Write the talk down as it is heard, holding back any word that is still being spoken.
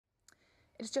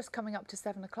It's just coming up to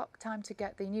 7 o'clock. Time to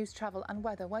get the news, travel and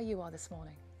weather where you are this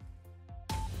morning.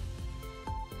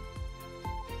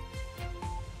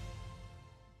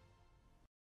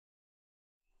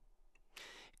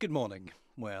 Good morning.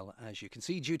 Well, as you can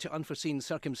see, due to unforeseen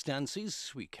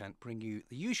circumstances, we can't bring you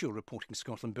the usual Reporting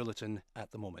Scotland bulletin at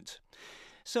the moment.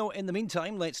 So in the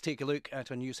meantime, let's take a look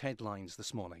at our news headlines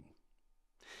this morning.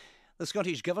 The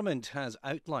Scottish Government has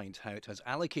outlined how it has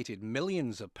allocated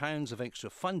millions of pounds of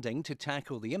extra funding to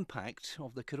tackle the impact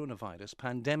of the coronavirus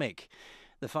pandemic.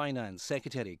 The Finance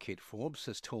Secretary, Kate Forbes,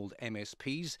 has told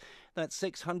MSPs that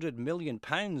 £600 million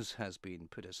has been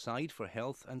put aside for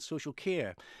health and social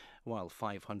care, while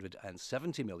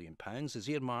 £570 million is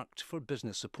earmarked for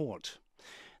business support.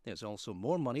 There's also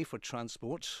more money for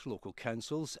transport, local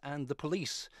councils and the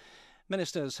police.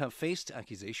 Ministers have faced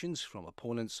accusations from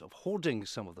opponents of hoarding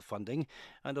some of the funding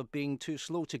and of being too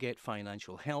slow to get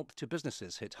financial help to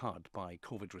businesses hit hard by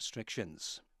COVID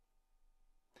restrictions.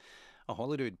 A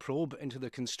Holyrood probe into the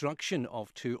construction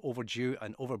of 2 overdue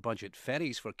and over-budget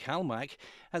ferries for Calmac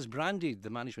has branded the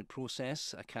management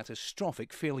process a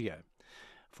catastrophic failure.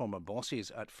 Former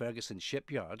bosses at Ferguson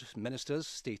Shipyard, ministers,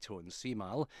 state-owned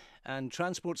Seamal and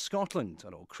Transport Scotland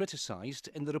are all criticised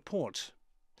in the report.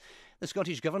 The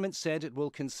Scottish Government said it will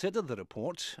consider the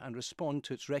report and respond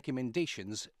to its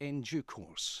recommendations in due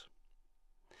course.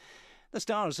 The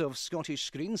stars of Scottish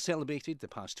screen celebrated the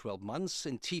past 12 months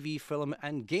in TV, film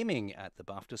and gaming at the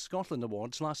BAFTA Scotland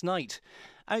Awards last night.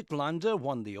 Outlander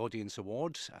won the Audience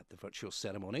Award at the virtual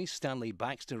ceremony. Stanley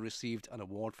Baxter received an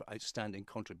award for outstanding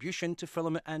contribution to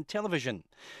film and television.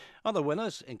 Other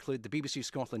winners include the BBC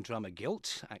Scotland drama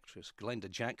Guilt, actress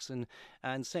Glenda Jackson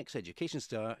and sex education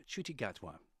star Chuti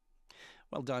Gatwa.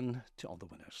 Well done to all the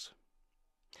winners.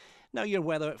 Now your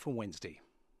weather for Wednesday.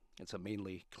 It's a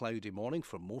mainly cloudy morning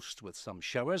for most with some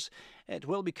showers. It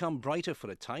will become brighter for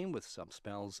a time with some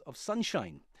spells of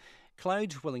sunshine.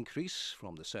 Cloud will increase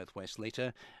from the southwest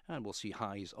later and we'll see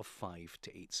highs of 5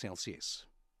 to 8 Celsius.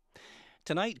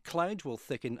 Tonight, cloud will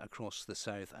thicken across the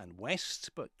south and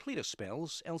west, but clearer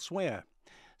spells elsewhere.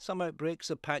 Some outbreaks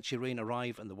of patchy rain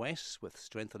arrive in the west with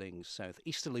strengthening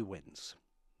southeasterly winds.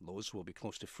 Lows will be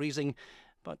close to freezing,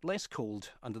 but less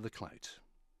cold under the cloud.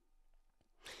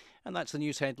 And that's the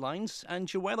news headlines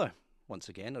and your weather. Once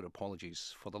again, our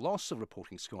apologies for the loss of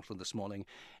Reporting Scotland this morning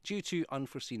due to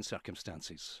unforeseen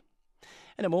circumstances.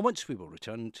 In a moment, we will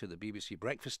return to the BBC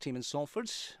Breakfast team in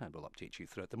Salford and we'll update you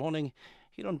throughout the morning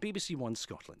here on BBC One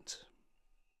Scotland.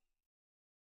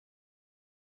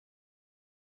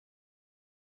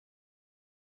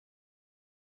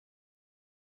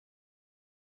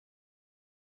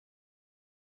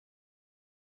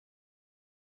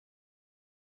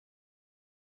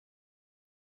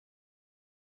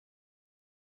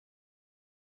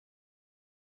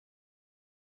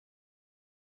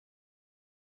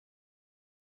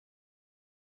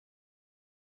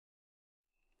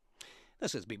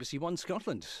 This is BBC One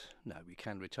Scotland. Now we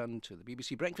can return to the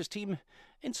BBC Breakfast team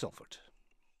in Salford.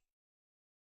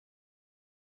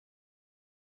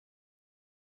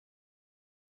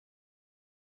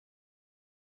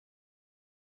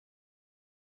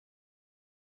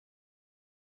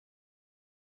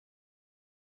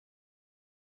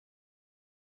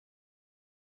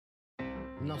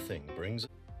 Nothing brings...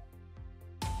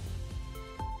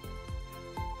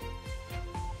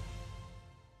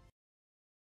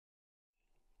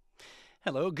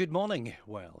 Hello, good morning.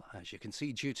 Well, as you can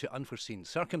see, due to unforeseen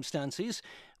circumstances,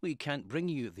 we can't bring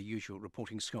you the usual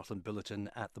Reporting Scotland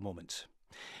bulletin at the moment.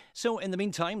 So in the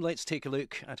meantime, let's take a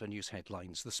look at our news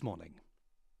headlines this morning.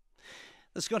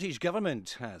 The Scottish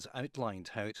Government has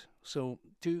outlined how it, so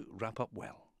do wrap up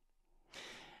well.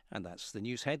 And that's the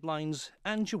news headlines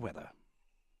and your weather.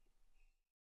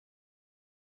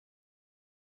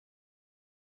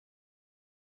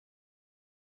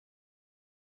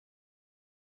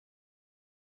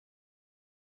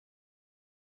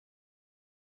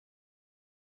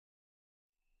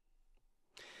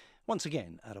 Once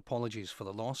again, our apologies for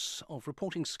the loss of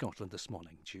Reporting Scotland this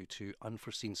morning due to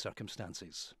unforeseen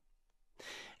circumstances.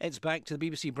 It's back to the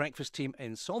BBC Breakfast team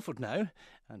in Salford now,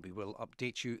 and we will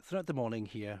update you throughout the morning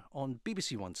here on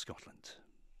BBC One Scotland.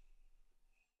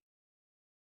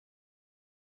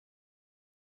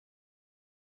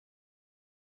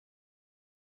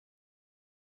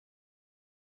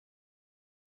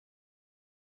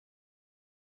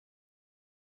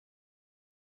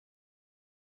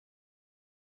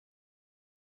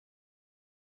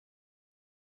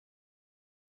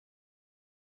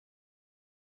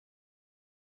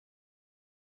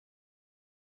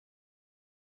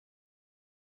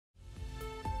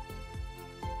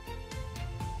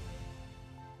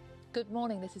 Good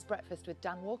morning, this is Breakfast with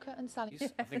Dan Walker and Sally.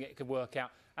 I think it could work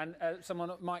out. And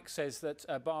Mike says that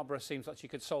Barbara seems like she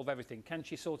could solve everything. Can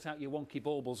she sort out your wonky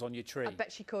baubles on your tree? I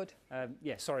bet she could.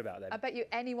 Yeah, sorry about that. I bet you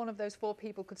any one of those 4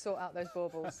 people could sort out those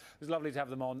baubles. It was lovely to have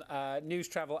them on. News,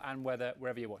 travel and weather,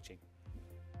 wherever you're watching.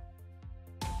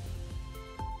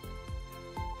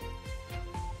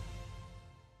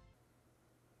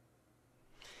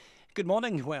 Good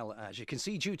morning. Well, as you can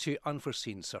see, due to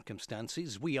unforeseen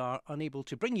circumstances, we are unable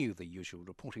to bring you the usual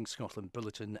Reporting Scotland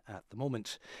bulletin at the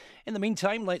moment. In the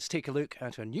meantime, let's take a look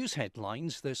at our news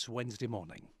headlines this Wednesday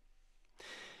morning.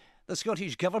 The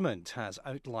Scottish Government has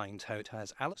outlined how it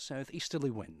has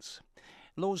south-easterly winds.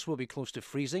 Lows will be close to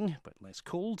freezing, but less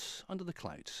cold under the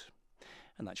clouds.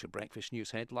 And that's your breakfast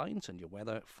news headlines and your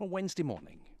weather for Wednesday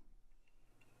morning.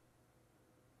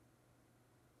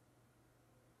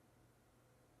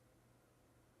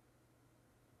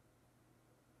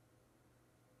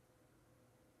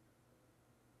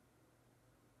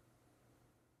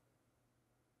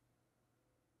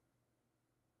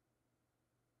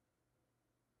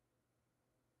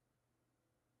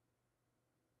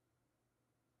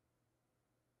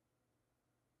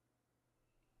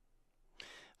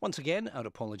 Once again, our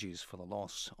apologies for the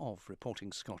loss of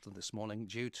Reporting Scotland this morning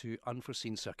due to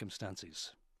unforeseen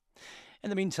circumstances.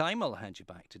 In the meantime, I'll hand you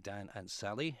back to Dan and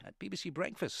Sally at BBC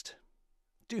Breakfast.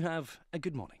 Do have a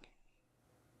good morning.